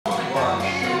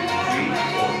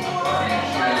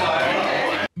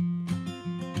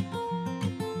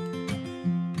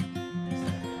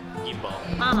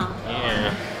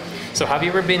So have you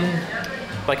ever been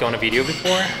like on a video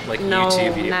before? Like No,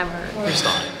 YouTube video? never. First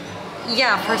time?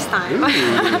 Yeah, first time.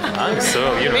 I'm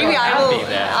so, Maybe happy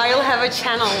that. I'll have a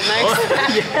channel next.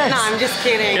 Yes. No, I'm just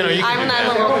kidding. You know, you can I'm do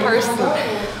not that. a person.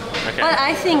 Okay. But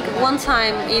I think one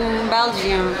time in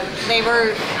Belgium, they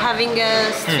were having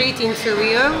a street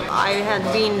interview. I had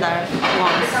been there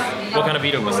once. What kind of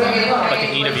video was that? Like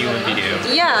an interviewing video?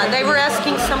 Yeah, they were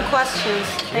asking some questions.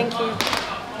 Thank you.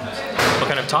 What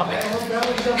kind of topic?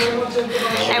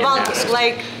 About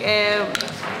like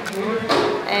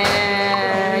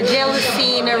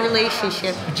jealousy in a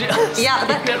relationship. Jealousy Yeah,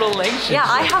 in a relationship? Yeah,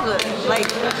 I have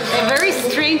a very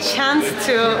strange chance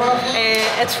to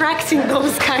attracting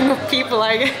those kind of people,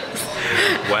 I guess.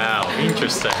 Wow,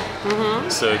 interesting.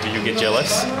 So do you get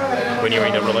jealous when you're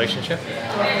in a relationship?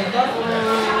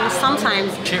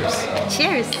 Sometimes. Cheers.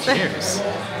 Cheers. Cheers.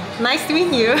 Nice to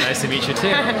meet you. Nice to meet you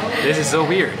too. This is so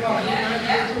weird,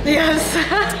 Yes.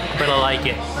 but I like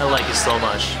it. I like it so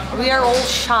much. We are all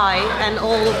shy and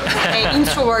all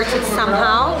introverted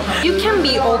somehow. You can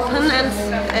be open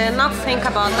and not think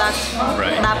about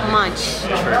that much.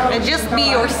 Just be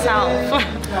yourself.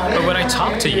 But when I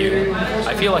talk to you,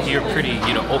 I feel like you're pretty,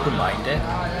 open-minded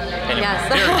and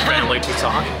very friendly to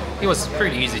talk. It was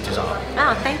pretty easy to talk.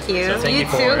 Oh, thank you. So thank you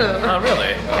for too. Oh,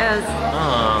 really? Yes.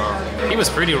 It was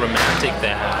pretty romantic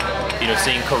that,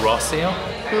 seeing Colosseum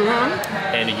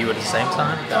and you at the same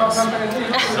time. That was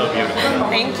so beautiful.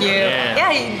 Thank you.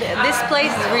 Yeah. This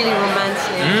place is really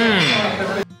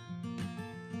romantic.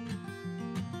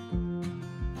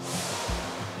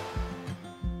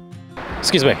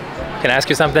 Excuse me, can I ask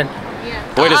you something?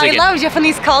 Yeah. Wait a second. I love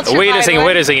Japanese culture. Wait a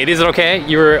second. Is it okay?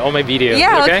 You're on my video.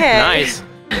 Yeah, okay. Nice.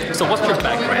 So what's your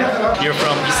background? You're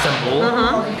from Istanbul?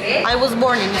 I was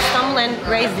born in Istanbul and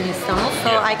raised in Istanbul, so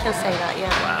I can say that,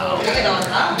 yeah. Wow.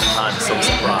 I'm so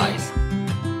surprised.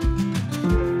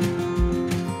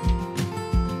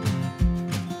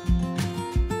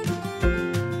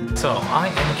 So I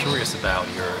am curious about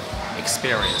your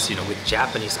experience, with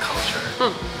Japanese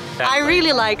culture. I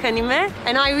really like anime,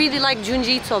 and I really like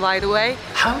Junji Ito, by the way.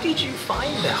 How did you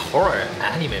find the horror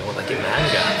anime or like a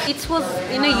manga? It was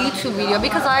in a YouTube video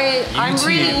because I'm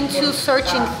really into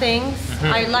searching things.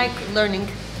 I like learning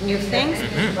new things.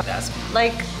 That's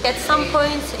Like at some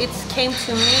point it came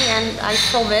to me and I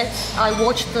saw it. I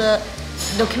watched the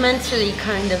documentary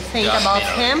kind of thing about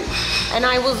him, and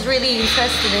I was really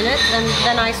interested in it. And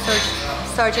then I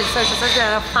searched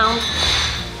and I found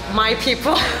my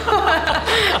people.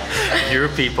 your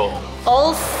people.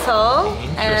 Also,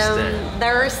 Interesting.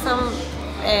 there are some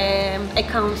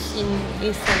accounts in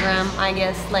Instagram, I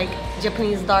guess, like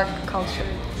Japanese dark culture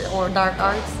or dark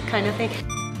arts kind of thing.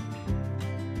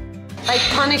 Like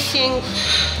punishing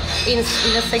in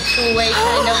a sexual way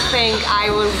kind of thing, I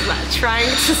was trying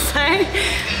to say.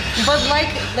 But like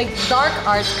dark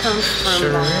art comes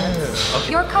from that.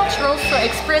 Okay. Your culture also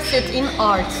express it in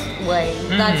art way.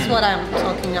 That's what I'm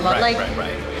talking about. Right.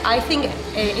 I think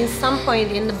in some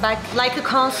point in the back, like a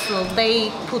council, they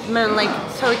put men, like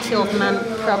 30 of men,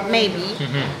 maybe.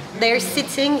 They're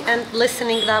sitting and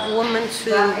listening that woman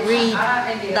to read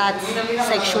that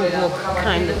sexual book,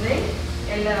 kind of.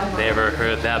 Never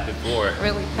heard that before.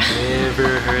 Really?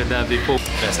 Never heard that before.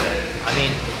 I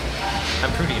mean,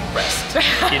 I'm pretty impressed.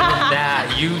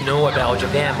 That you know about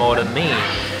Japan more than me.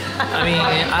 I mean,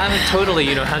 I'm totally,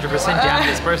 100%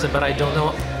 Japanese person, but I don't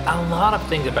know a lot of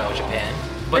things about Japan.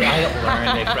 But I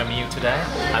learned it from you today.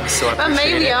 I'm so appreciative.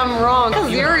 Maybe I'm wrong,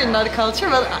 because you're in that culture,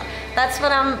 but that's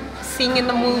what I'm seeing in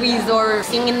the movies or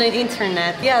seeing in the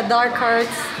internet. Yeah, dark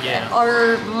arts,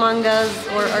 or mangas,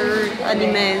 or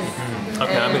animes.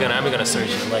 Okay, I'm gonna search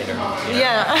it later.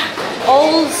 Yeah.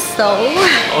 Also.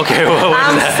 Okay, what was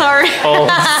I'm that? sorry.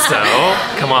 Also,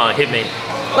 come on, hit me.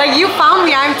 Like you found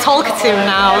me, I'm talkative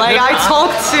now. Like I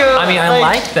talk to. I mean, I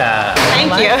like that.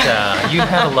 Thank you. You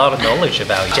have a lot of knowledge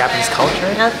about Japanese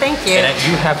culture. Thank you. And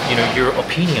you have, your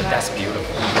opinion. That's beautiful.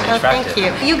 Thank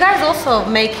you. You guys also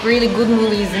make really good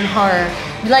movies in horror.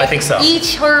 Like I think so.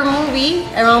 Each horror movie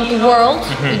around the world,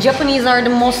 the Japanese are the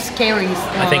most scariest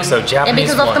one. I think so. Japanese and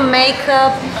because of the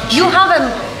makeup, you have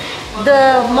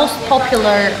the most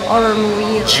popular horror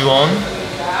movie. Ju-on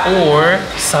or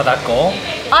Sadako.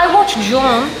 I watched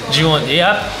Ju-on. Ju-on,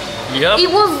 yep. It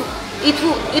was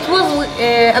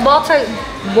about a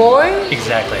boy.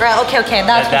 Exactly. Right. Okay.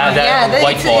 That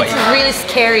white boy. It's really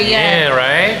scary. Yeah.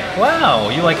 Right. Wow.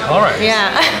 You like horror. Yeah.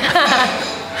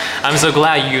 I'm so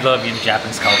glad you love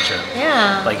Japanese culture.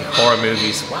 Yeah. Like horror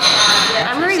movies. Wow.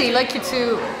 I'm really lucky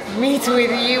to meet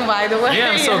with you, by the way.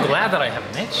 Yeah, I'm so glad that I have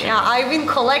met you. Yeah, I've been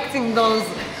collecting those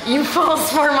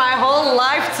impulse for my whole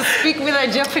life to speak with a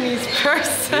Japanese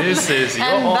person. This is your,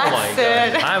 And oh that's my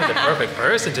it. god. I'm the perfect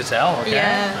person to tell, okay?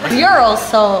 Yeah. You're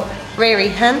also very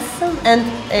handsome and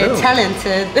Ooh.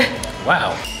 talented.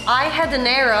 Wow. I had an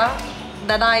era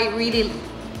that I really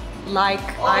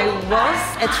I was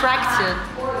attracted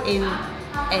in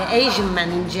Asian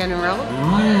men in general.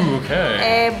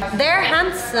 Okay. They're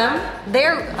handsome.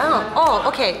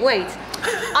 Okay, wait.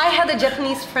 I had a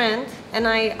Japanese friend and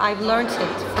I've learned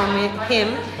it from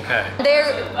him. Okay.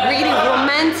 They're really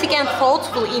romantic and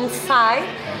thoughtful inside,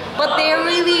 but they're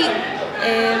really,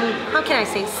 how can I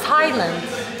say, silent.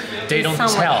 They don't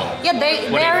somewhat. tell. Yeah,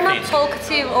 they're not think.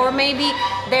 talkative, or maybe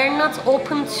they're not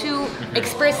open to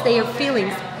express their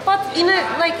feelings. But in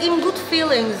good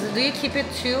feelings, do you keep it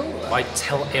too? I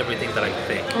tell everything that I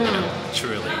think, you know,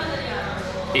 truly.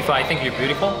 If I think you're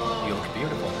beautiful, you look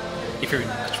beautiful. If you're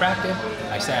attractive,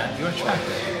 I said you're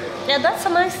attractive. Yeah, that's a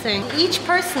nice thing. Each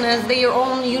person has their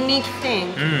own unique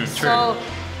thing. True. So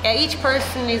yeah, each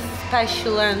person is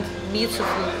special and beautiful.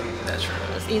 That's true.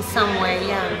 In some way,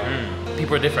 yeah.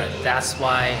 People are different. That's the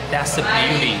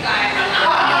beauty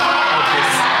of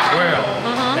this world.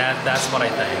 That's what I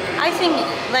think. I think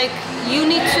you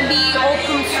need to be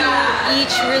open to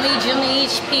each religion,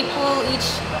 each people, each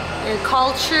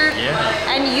culture,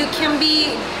 and you can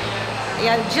be,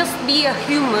 just be a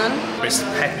human.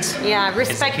 Respect. Yeah,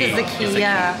 respect is the key. Is the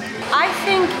Yeah, key. I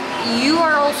think you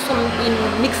are also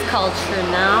in mixed culture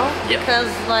now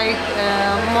because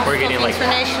most of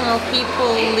international people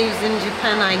lives in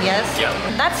Japan, I guess. Yeah.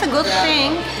 That's a good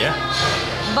thing. Yeah.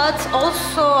 But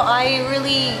also, I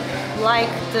really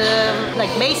like the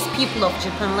base people of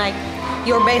Japan, like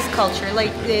your base culture.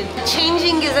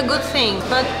 Changing is a good thing,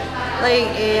 but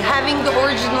having the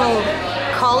original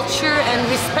culture and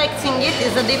respecting it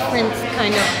is a different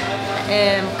kind of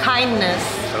kindness.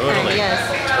 Totally. Yes.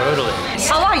 Totally.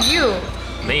 How are you?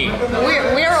 Me.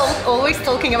 We're always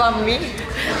talking about me.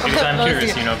 Because I'm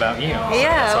curious, about you.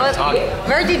 Yeah. So I'm talking.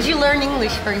 Where did you learn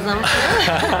English, for example?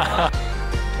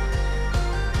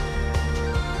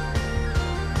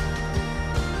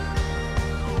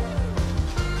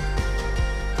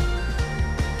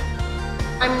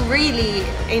 I'm really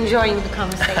enjoying the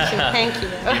conversation. Thank you.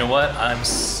 You know what? I'm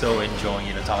so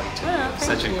enjoying talking to you.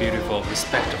 Such a beautiful,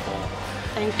 respectable,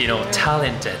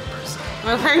 talented person.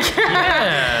 Well, thank you.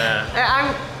 Yeah.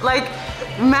 I'm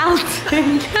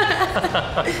melting.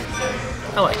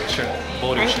 I like it, sure.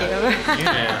 Thank you.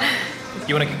 Yeah.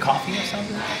 You want to get coffee or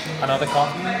something? Another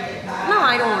coffee? No,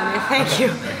 I don't want it. Thank you.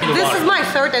 This is my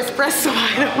third espresso.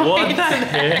 I don't What need the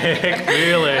heck?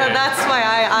 Really? That's why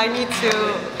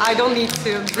I don't need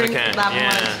to drink that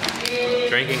much.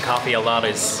 Drinking coffee a lot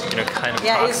is, kind of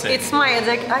toxic. It's my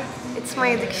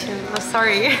addiction. Oh,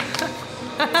 sorry.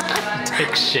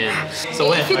 Addiction.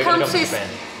 So if you come to Japan?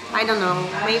 I don't know,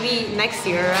 maybe next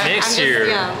year. Next year?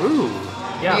 Yeah. Ooh.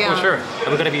 Yeah, for sure.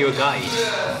 I'm gonna be your guide.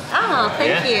 Oh,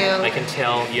 thank you. I can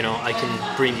tell, I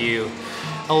can bring you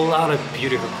a lot of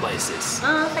beautiful places.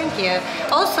 Oh, thank you.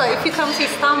 Also, if you come to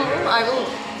Istanbul, I will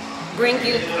bring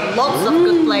you lots of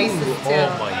good places too.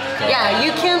 Oh my god. Yeah,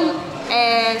 you can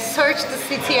search the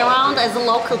city around as a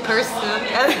local person.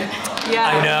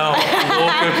 Yeah. I know.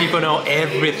 Local people know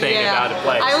everything about the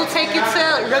place. I will take you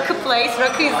to Rakı place.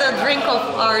 Rakı is a drink of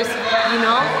ours,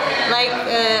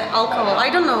 alcohol. I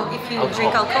don't know if you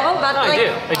drink alcohol, but no, I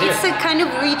do. It's a kind of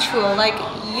ritual.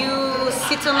 You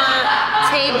sit on a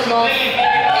table of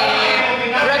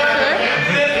Rakı,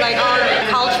 our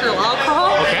cultural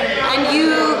alcohol, and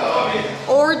you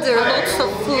order lots of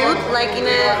food, in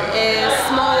a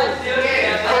small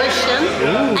portion,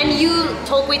 and you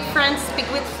talk with friends, speak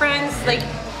with friends,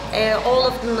 all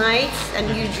of the nights, and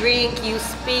you drink, you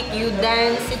speak, you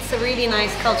dance. It's a really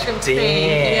nice cultural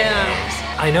thing.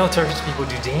 Yeah. I know Turkish people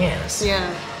do dance. Yeah.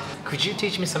 Could you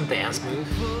teach me some dance moves?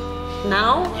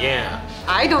 Now? Yeah.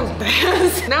 I don't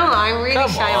dance. No, I'm really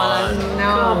shy about that.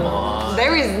 No. Come on.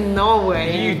 There is no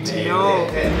way. You do. No.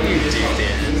 You do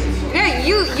dance. Yeah,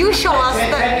 you show us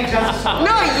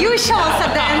you show us a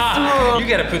dance move. You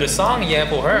gotta put a song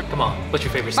for her. Come on, what's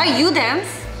your favorite song? But you dance?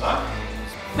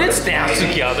 Let's dance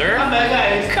together.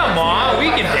 Come on, we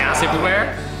can dance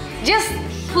everywhere. Just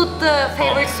put the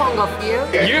favorite song of you.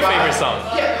 Your favorite song?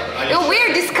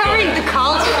 We're discovering the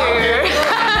culture.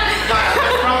 I'm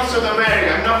from South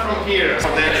America, I'm not from here.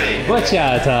 I'm dancing.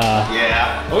 Bachata.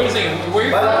 Yeah. What are you saying? Where are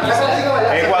you from? You said?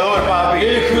 Ecuador, papi.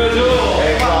 Ecuador.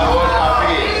 Ecuador,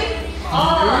 papi.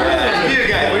 Yeah. You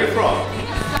guys, where you from?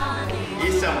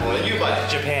 Istanbul. And you, buddy?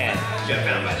 Japan.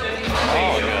 Japan, buddy.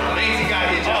 Oh, amazing guy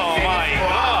here. Oh my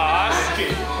gosh.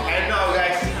 And now,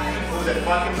 guys, who's that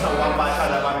fucking song? One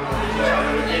bachata, papi.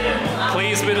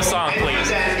 Please spit a song,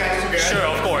 please.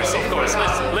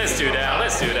 let's do that.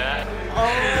 Let's do that.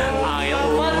 I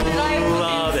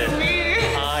love it.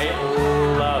 I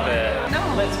love it.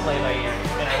 No. Let's play by ear.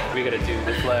 We gotta do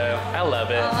the flow. I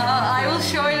love it. I will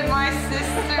show it to my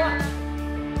sister.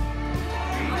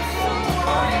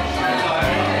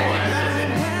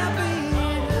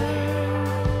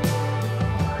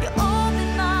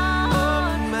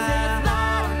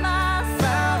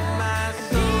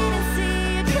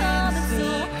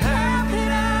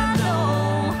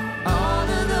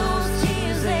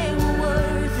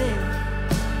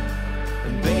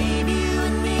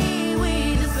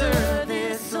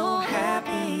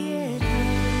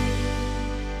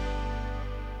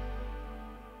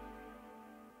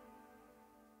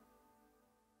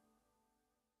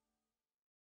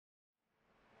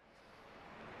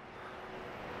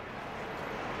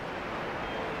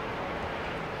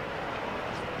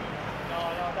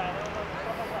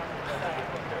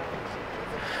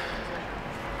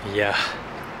いや、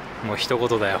もう一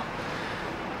言だよ。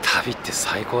旅って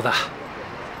最高だ。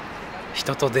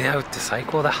人と出会うって最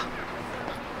高だ。